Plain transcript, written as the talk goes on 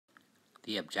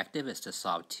The objective is to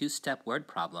solve two-step word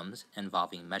problems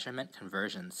involving measurement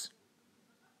conversions.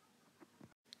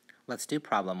 Let's do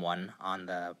problem 1 on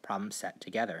the problem set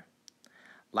together.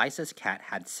 Liza's cat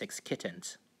had 6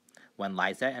 kittens. When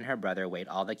Liza and her brother weighed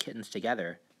all the kittens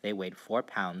together, they weighed 4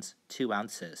 pounds, 2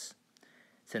 ounces.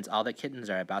 Since all the kittens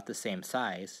are about the same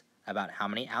size, about how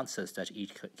many ounces does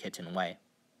each kitten weigh?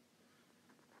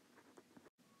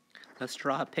 Let's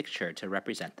draw a picture to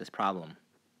represent this problem.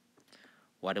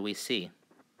 What do we see?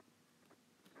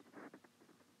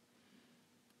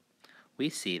 We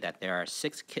see that there are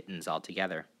 6 kittens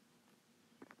altogether.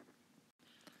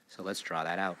 So let's draw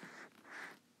that out.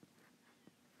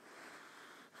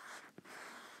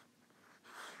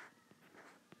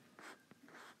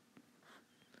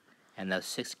 And those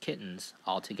 6 kittens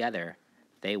altogether,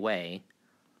 they weigh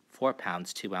 4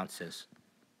 pounds, 2 ounces.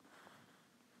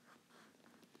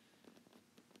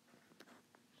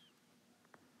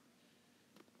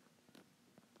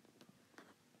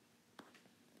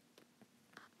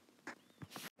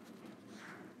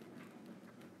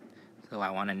 So I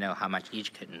want to know how much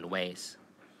each kitten weighs.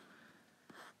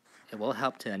 It will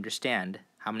help to understand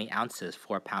how many ounces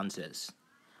 4 pounds is.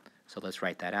 So let's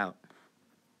write that out.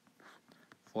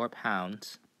 4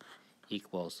 pounds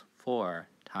equals 4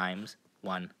 times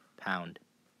 1 pound.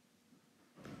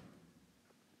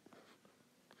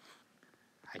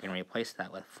 I can replace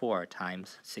that with 4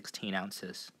 times 16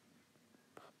 ounces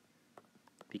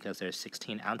because there's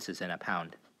 16 ounces in a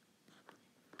pound.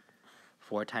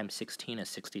 4 times 16 is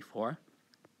 64,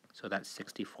 so that's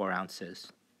 64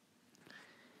 ounces.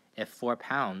 If 4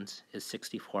 pounds is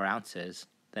 64 ounces,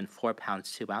 then 4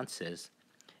 pounds 2 ounces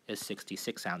is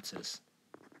 66 ounces.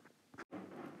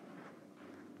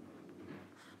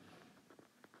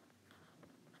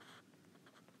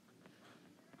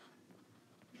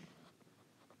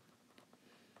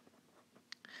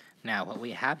 Now what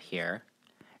we have here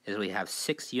is we have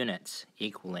 6 units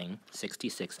equaling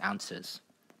 66 ounces.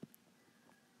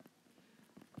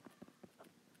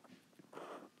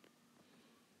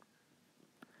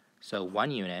 So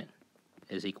 1 unit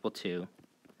is equal to,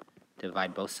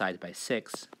 divide both sides by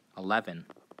 6, 11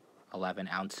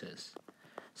 ounces.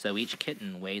 So each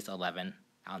kitten weighs 11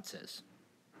 ounces.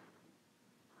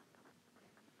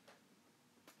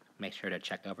 Make sure to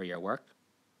check over your work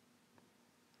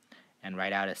and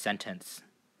write out a sentence.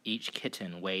 Each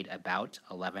kitten weighed about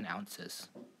 11 ounces.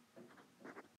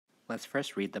 Let's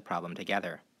first read the problem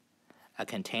together. A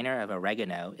container of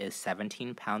oregano is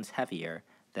 17 pounds heavier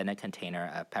than a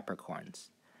container of peppercorns.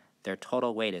 Their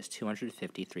total weight is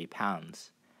 253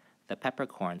 pounds. The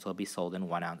peppercorns will be sold in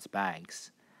 1-ounce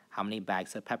bags. How many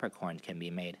bags of peppercorns can be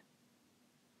made?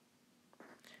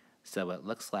 So it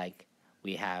looks like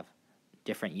we have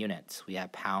different units. We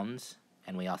have pounds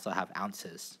and we also have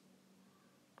ounces.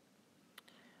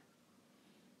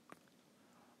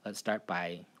 Let's start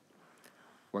by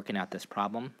working out this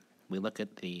problem. We look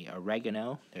at the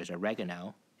oregano. There's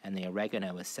oregano, and the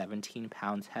oregano is 17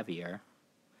 pounds heavier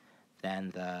than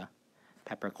the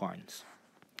peppercorns.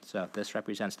 So if this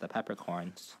represents the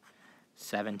peppercorns,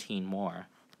 17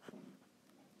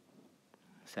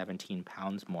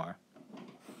 pounds more.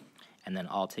 And then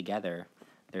altogether,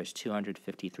 there's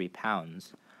 253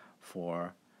 pounds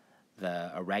for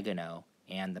the oregano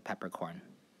and the peppercorn.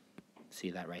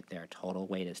 See that right there. Total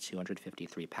weight is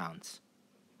 253 pounds.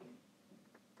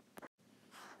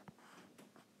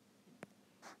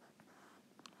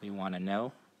 We want to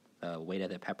know the weight of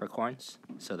the peppercorns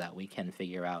so that we can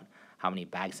figure out how many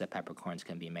bags of peppercorns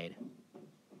can be made.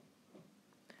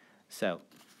 So,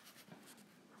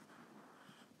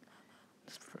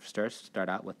 let's start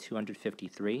out with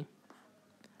 253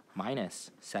 minus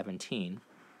 17,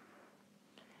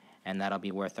 and that'll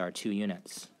be worth our 2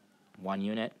 units. 1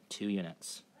 unit, 2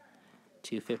 units.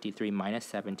 253 minus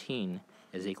 17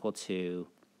 is equal to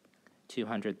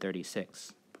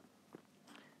 236.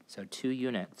 So 2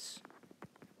 units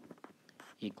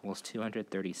equals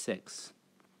 236.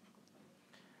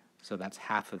 So that's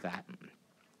half of that.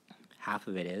 Half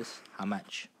of it is how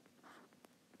much?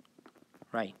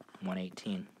 Right,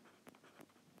 118.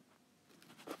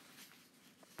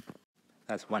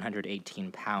 That's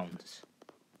 118 pounds.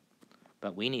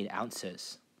 But we need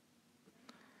ounces.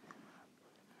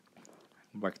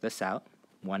 Work this out.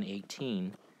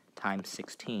 118 times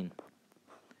 16.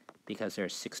 Because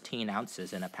there's 16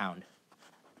 ounces in a pound.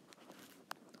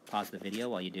 Pause the video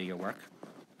while you do your work.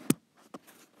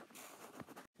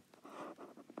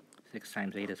 6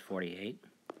 times 8 is 48.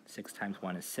 6 times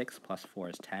 1 is 6, plus 4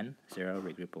 is 10. 0,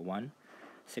 regroup a 1.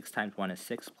 6 times 1 is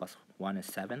 6, plus 1 is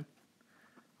 7.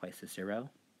 Place a 0.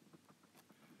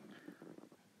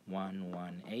 1,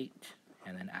 1, 8,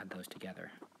 and then add those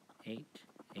together.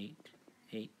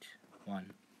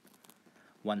 1.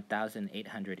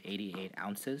 1,888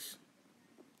 ounces.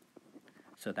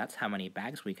 So that's how many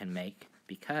bags we can make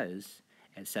because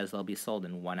it says they'll be sold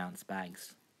in 1 ounce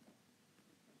bags.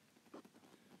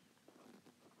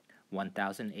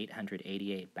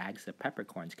 1,888 bags of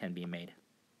peppercorns can be made.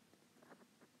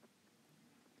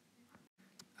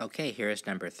 Okay, here is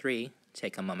number 3.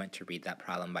 Take a moment to read that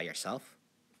problem by yourself.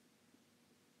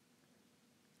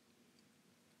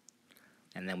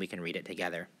 And then we can read it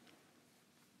together.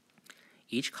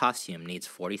 Each costume needs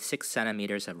 46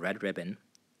 centimeters of red ribbon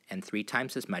and 3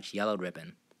 times as much yellow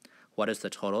ribbon. What is the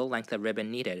total length of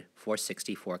ribbon needed for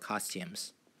 64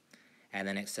 costumes? And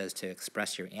then it says to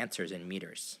express your answers in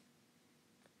meters.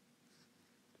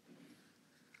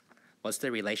 What's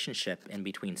the relationship in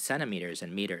between centimeters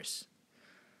and meters?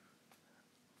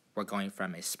 We're going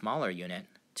from a smaller unit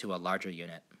to a larger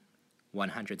unit.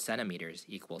 100 centimeters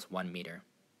equals 1 meter.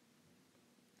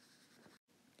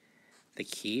 The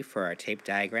key for our tape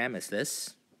diagram is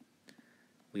this.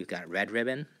 We've got red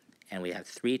ribbon, and we have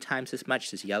 3 times as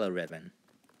much as yellow ribbon.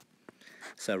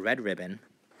 So red ribbon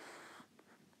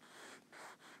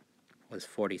was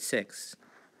 46,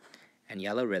 and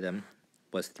yellow ribbon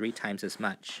was 3 times as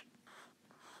much.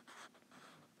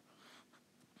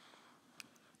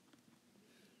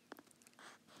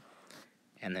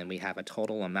 And then we have a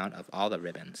total amount of all the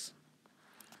ribbons.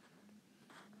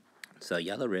 So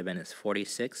yellow ribbon is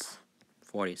 46,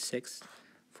 46,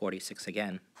 46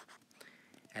 again.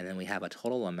 And then we have a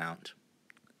total amount,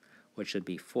 which would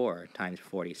be 4 times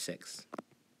 46.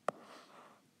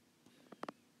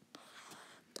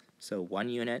 So 1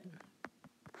 unit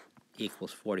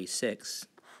equals 46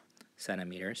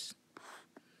 centimeters.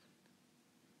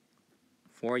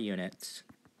 4 units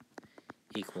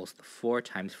equals 4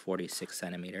 times 46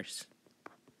 centimeters,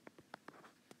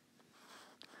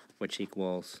 which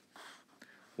equals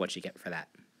what you get for that.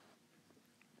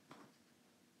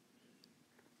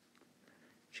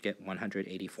 You get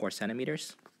 184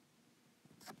 centimeters.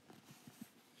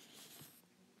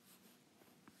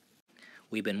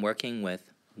 We've been working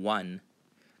with 1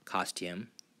 costume,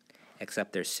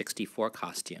 except there's 64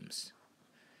 costumes.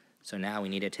 So now we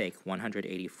need to take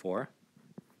 184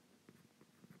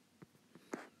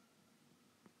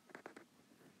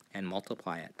 and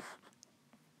multiply it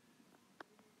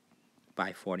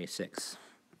by 46.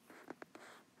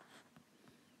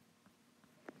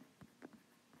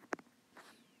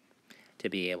 To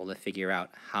be able to figure out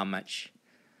how much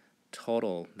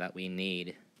total that we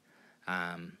need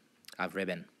of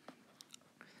ribbon.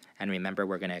 And remember,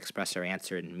 we're going to express our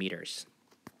answer in meters.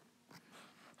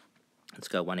 Let's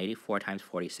go 184 times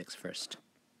 46 first.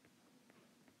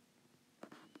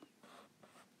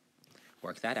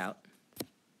 Work that out.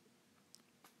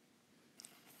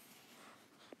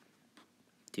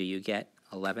 Do you get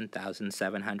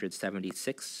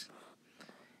 11,776?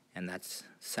 And that's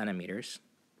centimeters.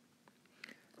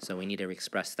 So we need to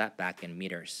express that back in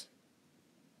meters.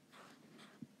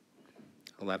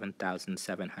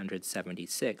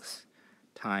 11,776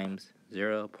 times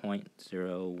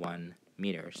 0.01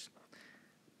 meters,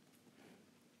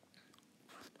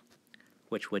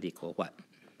 which would equal what?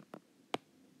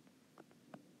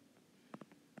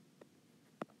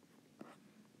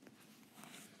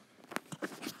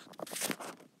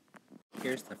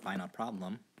 Here's the final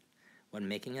problem. When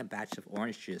making a batch of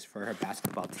orange juice for her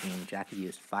basketball team, Jackie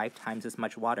used 5 times as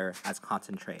much water as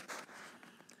concentrate.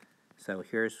 So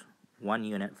here's 1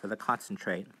 unit for the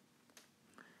concentrate,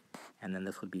 and then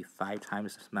this would be 5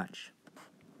 times as much.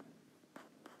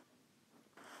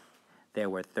 There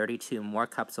were 32 more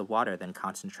cups of water than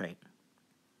concentrate.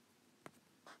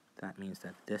 That means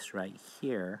that this right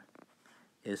here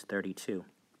is 32.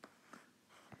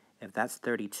 If that's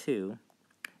 32,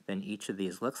 then each of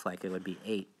these looks like it would be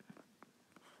 8.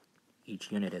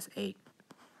 Each unit is 8.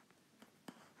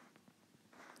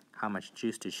 How much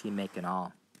juice does she make in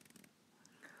all?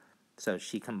 So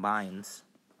she combines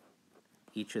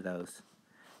each of those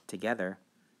together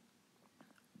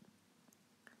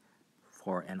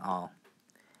for an all.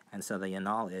 And so the in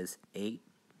all is 8,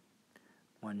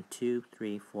 1, 2,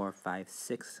 3, 4, 5,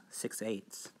 6, 6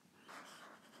 eighths.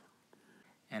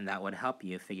 And that would help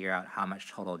you figure out how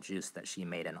much total juice that she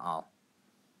made in all.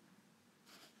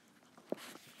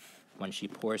 When she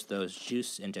pours those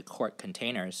juice into quart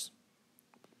containers,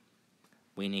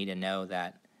 we need to know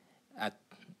that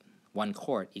 1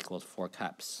 quart equals 4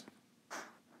 cups.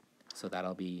 So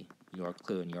that'll be your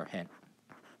clue and your hint.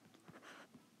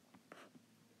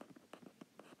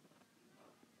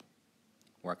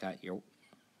 Work out your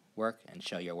work and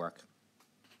show your work.